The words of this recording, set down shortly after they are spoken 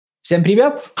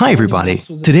Hi everybody!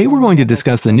 Today we're going to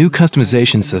discuss the new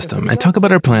customization system and talk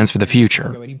about our plans for the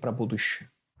future.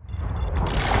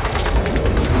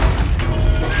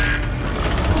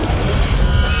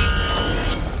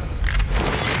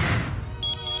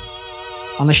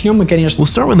 We'll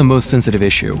start with the most sensitive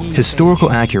issue,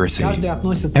 historical accuracy.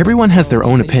 Everyone has their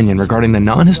own opinion regarding the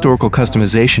non-historical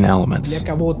customization elements.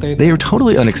 They are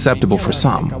totally unacceptable for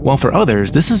some, while for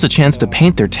others, this is a chance to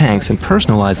paint their tanks and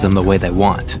personalize them the way they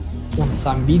want. Он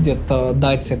сам видит,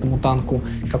 дать этому танку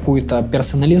какую-то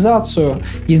персонализацию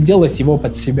и сделать его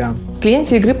под себя.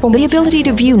 The ability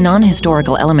to view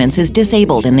non-historical elements is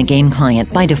disabled in the game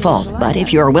client by default, but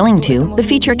if you are willing to, the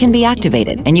feature can be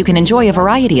activated and you can enjoy a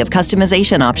variety of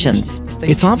customization options.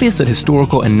 It's obvious that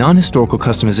historical and non-historical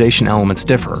customization elements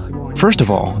differ. First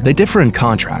of all, they differ in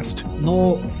contrast.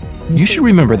 You should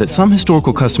remember that some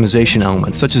historical customization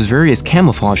elements, such as various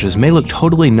camouflages, may look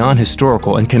totally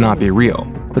non-historical and cannot be real,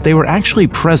 but they were actually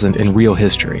present in real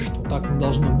history. You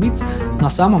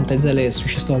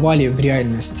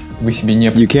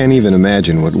can't even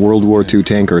imagine what World War II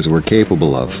tankers were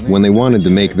capable of when they wanted to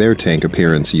make their tank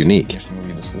appearance unique.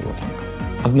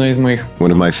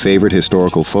 One of my favorite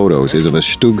historical photos is of a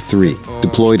Stug 3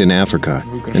 deployed in Africa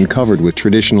and covered with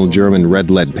traditional German red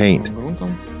lead paint.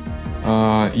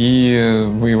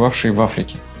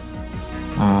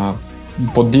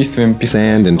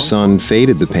 Sand and sun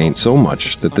faded the paint so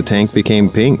much that the tank became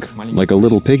pink, like a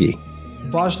little piggy.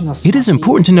 It is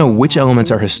important to know which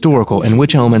elements are historical and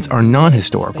which elements are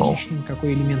non-historical.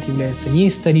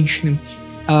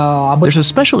 There's a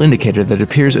special indicator that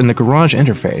appears in the garage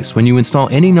interface when you install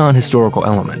any non-historical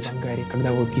element.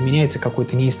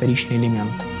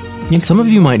 Some of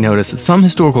you might notice that some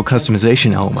historical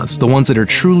customization elements, the ones that are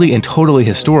truly and totally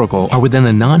historical, are within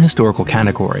the non-historical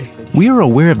category. We are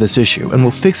aware of this issue and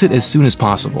will fix it as soon as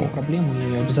possible.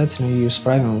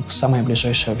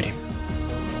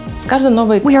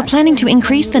 We are planning to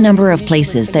increase the number of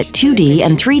places that 2D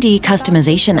and 3D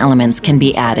customization elements can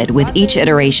be added with each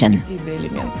iteration.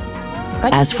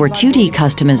 As for 2D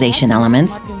customization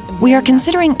elements, we are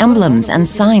considering emblems and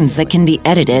signs that can be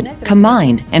edited,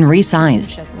 combined, and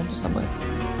resized.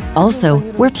 Also,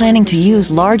 we're planning to use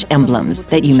large emblems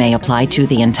that you may apply to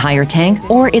the entire tank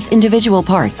or its individual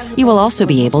parts. You will also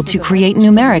be able to create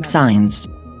numeric signs.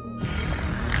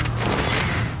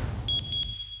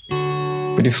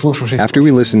 After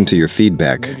we listened to your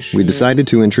feedback, we decided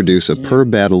to introduce a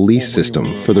per-battle lease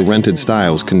system for the rented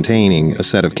styles containing a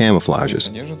set of camouflages.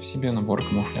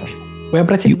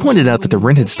 You pointed out that the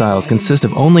rented styles consist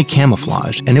of only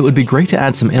camouflage, and it would be great to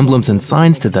add some emblems and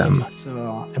signs to them.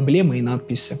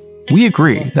 We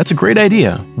agree. That's a great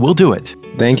idea. We'll do it.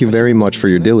 Thank you very much for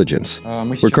your diligence.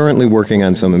 We're currently working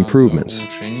on some improvements.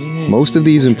 Most of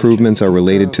these improvements are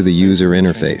related to the user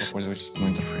interface.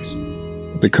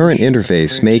 The current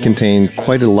interface may contain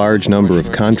quite a large number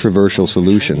of controversial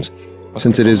solutions,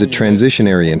 since it is a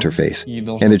transitionary interface,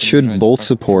 and it should both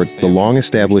support the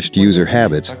long-established user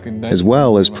habits, as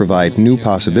well as provide new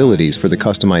possibilities for the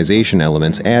customization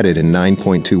elements added in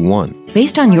 9.21.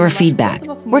 Based on your feedback,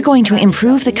 we're going to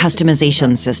improve the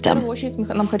customization system.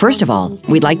 First of all,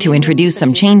 we'd like to introduce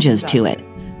some changes to it.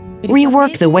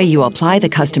 Rework the way you apply the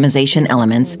customization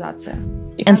elements,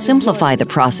 and simplify the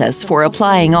process for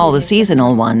applying all the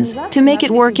seasonal ones to make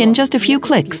it work in just a few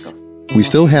clicks. We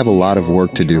still have a lot of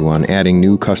work to do on adding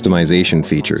new customization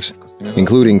features,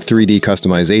 including 3D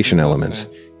customization elements.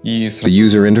 The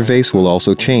user interface will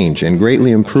also change and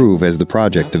greatly improve as the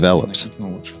project develops.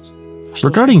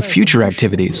 Regarding future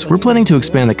activities, we're planning to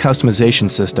expand the customization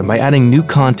system by adding new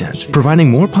content,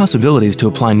 providing more possibilities to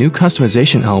apply new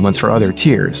customization elements for other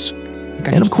tiers,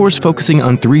 and of course focusing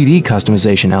on 3D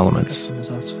customization elements.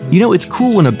 You know, it's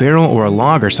cool when a barrel or a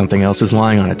log or something else is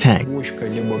lying on a tank.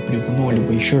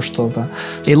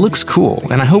 It looks cool,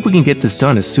 and I hope we can get this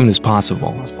done as soon as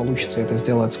possible.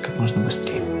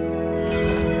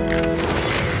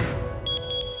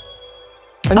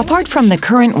 Apart from the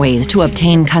current ways to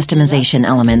obtain customization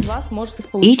elements,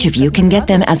 each of you can get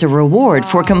them as a reward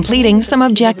for completing some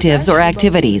objectives or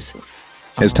activities.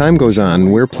 As time goes on,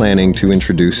 we're planning to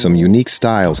introduce some unique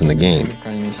styles in the game.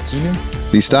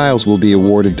 These styles will be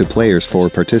awarded to players for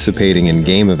participating in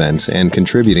game events and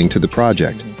contributing to the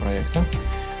project.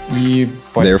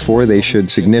 Therefore, they should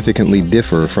significantly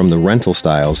differ from the rental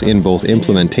styles in both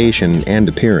implementation and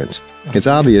appearance. It's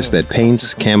obvious that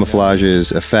paints,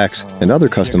 camouflages, effects, and other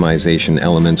customization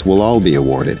elements will all be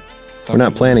awarded. We're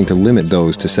not planning to limit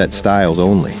those to set styles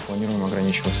only.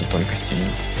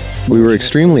 We were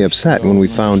extremely upset when we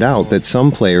found out that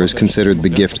some players considered the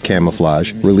gift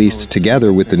camouflage, released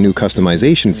together with the new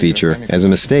customization feature, as a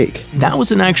mistake. That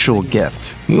was an actual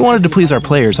gift. We wanted to please our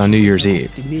players on New Year's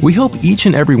Eve. We hope each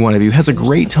and every one of you has a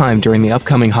great time during the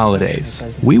upcoming holidays.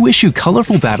 We wish you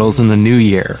colorful battles in the new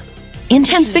year.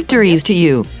 Intense victories to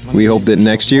you! We hope that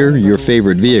next year, your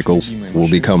favorite vehicles will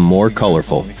become more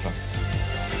colorful.